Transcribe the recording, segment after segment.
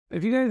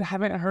If you guys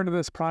haven't heard of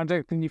this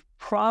project, then you've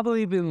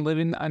probably been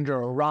living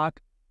under a rock.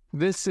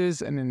 This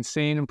is an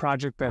insane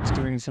project that's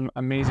doing some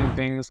amazing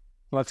things.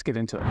 Let's get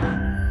into it.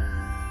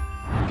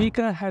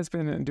 PIKA has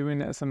been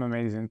doing some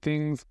amazing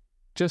things.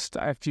 Just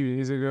a few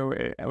days ago,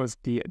 it was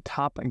the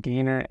top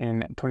gainer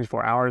in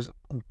 24 hours,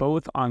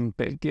 both on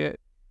BitGet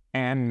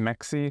and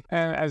Mexi.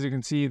 And as you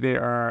can see, they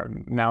are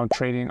now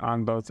trading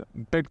on both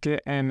BitGet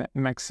and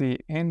Mexi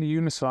and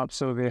Uniswap,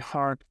 so they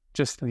are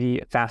just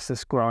the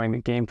fastest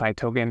growing GameFi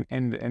token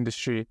in the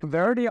industry.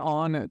 They're already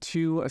on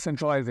 2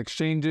 centralized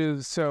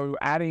exchanges, so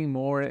adding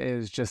more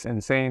is just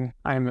insane.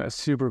 I'm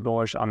super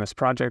bullish on this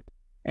project,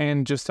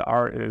 and just the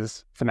art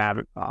is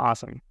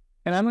awesome.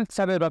 And I'm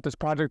excited about this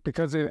project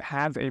because it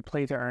has a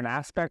play-to-earn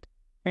aspect,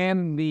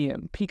 and the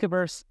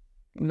Pikaverse,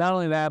 not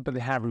only that, but they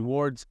have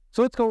rewards.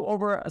 So let's go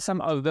over some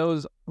of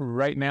those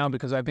right now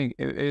because I think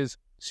it is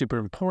super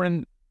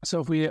important. So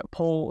if we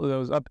pull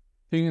those up,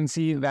 you can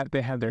see that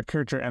they have their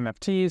character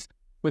NFTs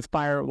with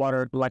fire,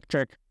 water,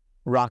 electric,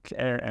 rock,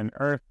 air, and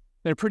earth.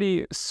 They're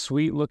pretty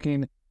sweet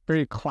looking,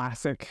 very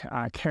classic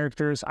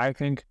characters, I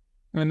think.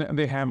 And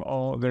they have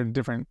all their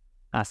different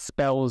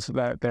spells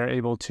that they're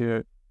able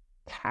to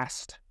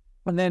cast.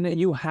 And then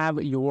you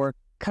have your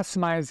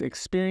customized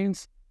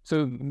experience.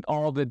 So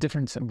all the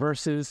different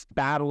verses,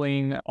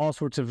 battling, all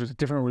sorts of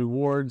different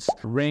rewards,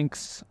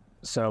 ranks.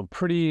 So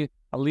pretty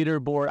a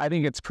leaderboard. I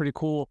think it's pretty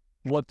cool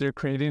what they're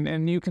creating,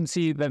 and you can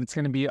see that it's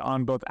going to be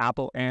on both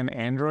Apple and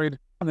Android.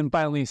 And then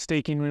finally,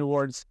 staking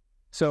rewards.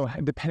 So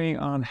depending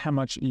on how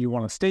much you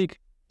want to stake,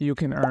 you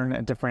can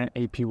earn different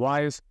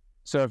APYs.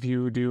 So if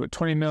you do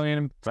 20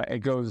 million,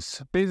 it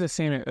goes basically the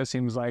same, it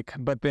seems like,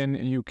 but then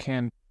you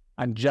can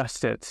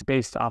adjust it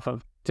based off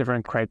of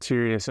different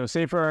criteria. So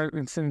say for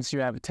instance, you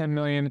have 10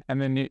 million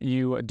and then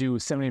you do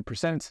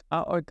 70%.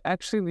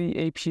 Actually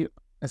the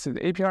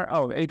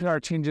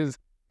APR changes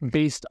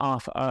based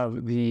off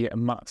of the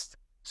month.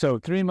 So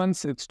 3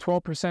 months, it's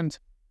 12%,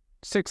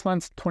 6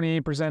 months,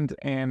 28%,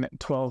 and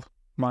 12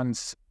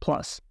 months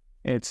plus,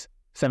 it's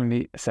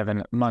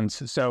 77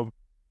 months. So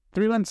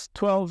 3 months,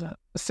 12,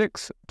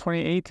 6,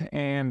 28,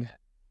 and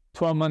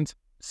 12 months,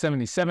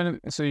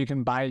 77. So you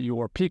can buy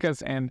your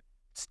PIKAs and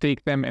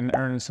stake them and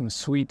earn some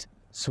sweet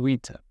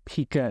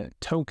PIKA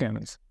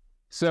tokens.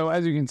 So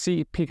as you can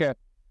see,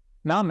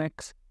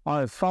 PIKAnomics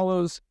are as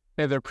follows.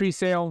 They have their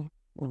pre-sale,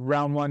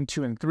 round 1,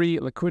 2, and 3,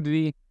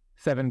 liquidity,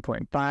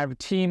 7.5,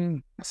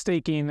 team,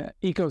 staking,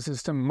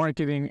 ecosystem,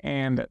 marketing,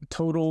 and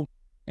total,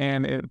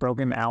 and it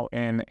broken out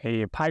in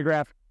a pie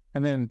graph.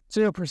 And then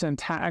 0%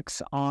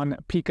 tax on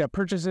PIKA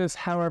purchases,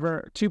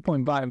 however,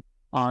 2.5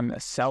 on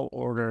sell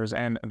orders.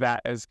 And that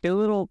is a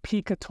little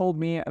PIKA told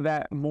me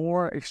that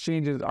more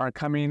exchanges are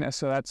coming,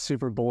 so that's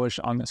super bullish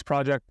on this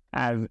project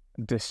as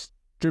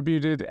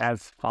distributed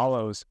as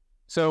follows.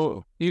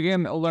 So you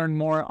can learn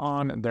more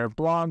on their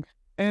blog.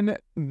 And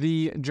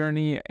the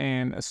journey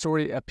and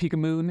story of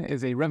Pikamoon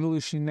is a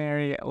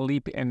revolutionary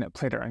leap in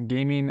play-to-earn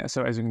gaming.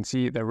 So as you can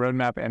see, the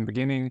roadmap and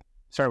beginning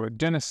start with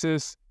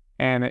Genesis,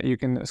 and you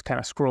can just kind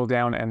of scroll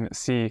down and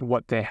see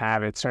what they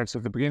have. It starts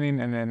with the beginning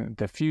and then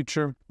the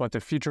future, what the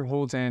future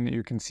holds, and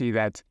you can see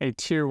that a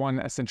tier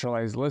 1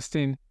 centralized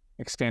listing,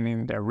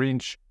 expanding their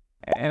reach,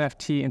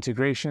 NFT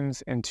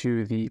integrations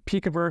into the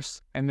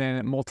Pikaverse, and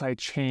then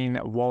multi-chain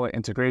wallet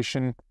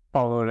integration,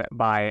 followed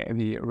by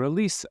the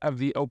release of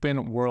the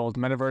open world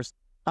metaverse.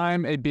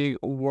 I'm a big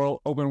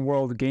open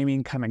world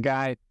gaming kind of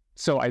guy,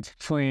 so I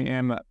definitely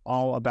am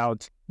all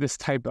about this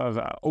type of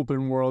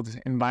open world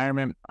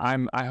environment.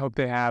 I hope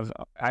they have,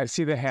 I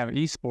see they have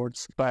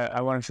esports, but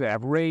I wonder if they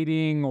have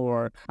raiding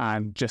or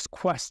just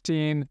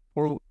questing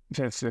or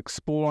just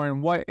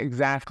exploring what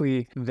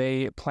exactly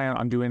they plan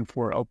on doing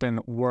for open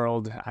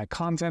world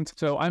content.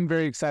 So I'm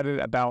very excited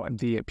about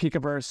the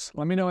Pikaverse.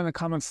 Let me know in the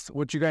comments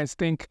what you guys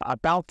think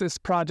about this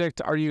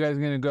project. Are you guys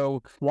going to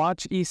go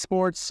watch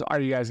esports? Are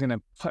you guys going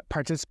to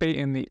participate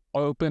in the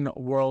open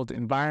world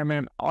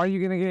environment? Are you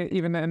going to get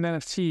even an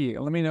NFT?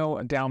 Let me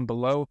know down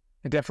below.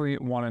 I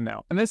definitely want to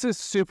know. And this is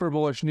super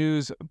bullish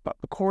news, but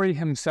Corey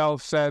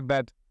himself said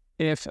that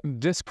if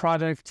this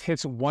project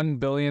hits 1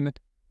 billion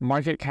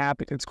market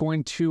cap, it's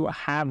going to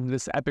have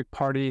this epic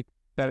party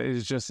that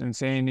is just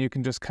insane. You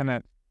can just kind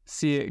of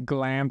see it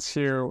glance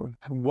here,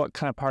 what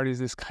kind of parties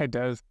this guy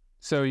does.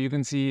 So you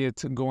can see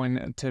it's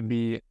going to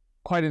be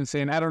quite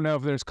insane. I don't know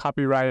if there's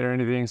copyright or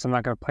anything, so I'm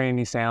not going to play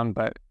any sound,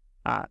 but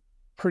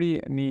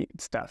pretty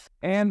neat stuff.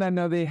 And I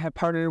know they have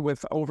partnered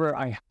with over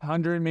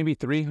 100, maybe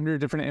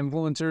 300 different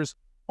influencers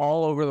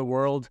all over the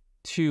world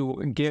to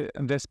get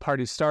this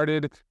party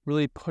started,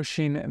 really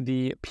pushing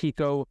the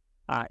Pico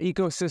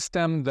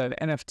ecosystem, the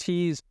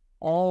NFTs,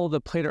 all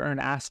the play-to-earn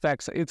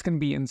aspects. It's going to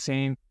be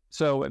insane.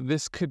 So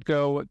this could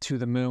go to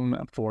the moon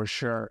for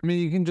sure. I mean,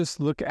 you can just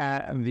look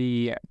at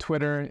the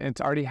Twitter.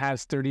 It already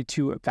has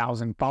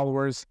 32,000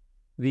 followers.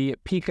 The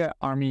PIKA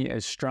army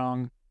is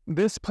strong.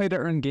 This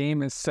play-to-earn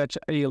game is such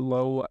a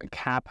low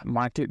cap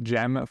market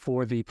gem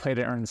for the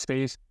play-to-earn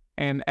space.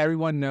 And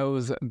everyone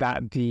knows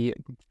that the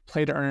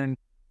play-to-earn,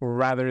 or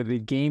rather the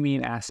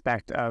gaming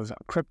aspect of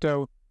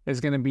crypto, is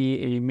going to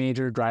be a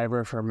major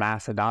driver for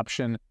mass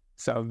adoption.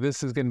 So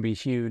this is going to be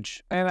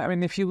huge. And I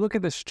mean, if you look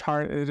at this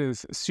chart, it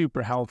is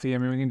super healthy. I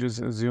mean, we can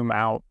just zoom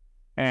out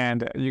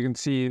and you can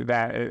see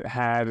that it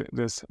had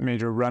this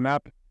major run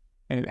up,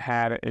 it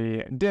had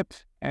a dip,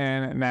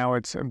 and now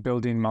it's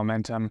building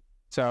momentum.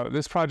 So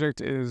this project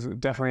is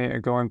definitely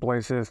going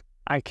places.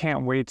 I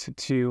can't wait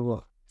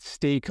to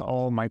stake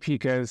all my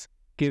PIKAs,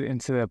 get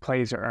into the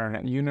play to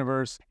earn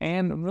universe,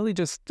 and really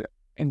just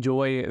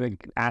enjoy the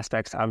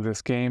aspects of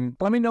this game.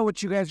 Let me know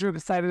what you guys are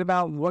excited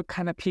about. What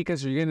kind of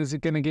PIKAs are you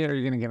gonna get? Are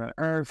you gonna get an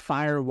earth,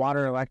 fire,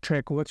 water,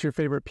 electric? What's your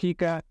favorite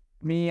PIKA?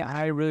 Me,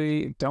 I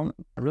really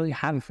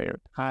have a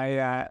favorite.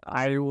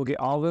 I will get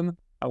all of them.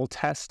 I will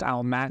test,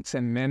 I'll max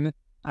and min.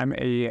 I'm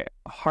a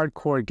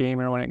hardcore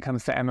gamer when it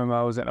comes to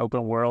MMOs and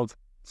open world.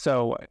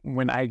 So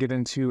when I get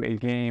into a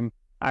game,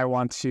 I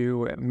want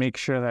to make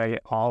sure that I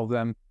get all of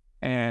them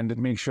and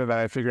make sure that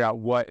I figure out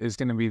what is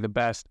going to be the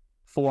best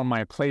for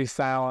my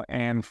playstyle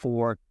and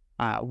for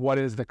what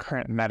is the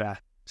current meta.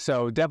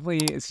 So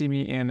definitely see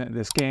me in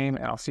this game,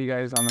 and I'll see you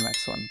guys on the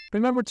next one.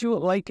 Remember to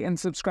like and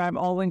subscribe.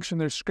 All links in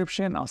the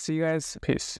description. I'll see you guys. Peace.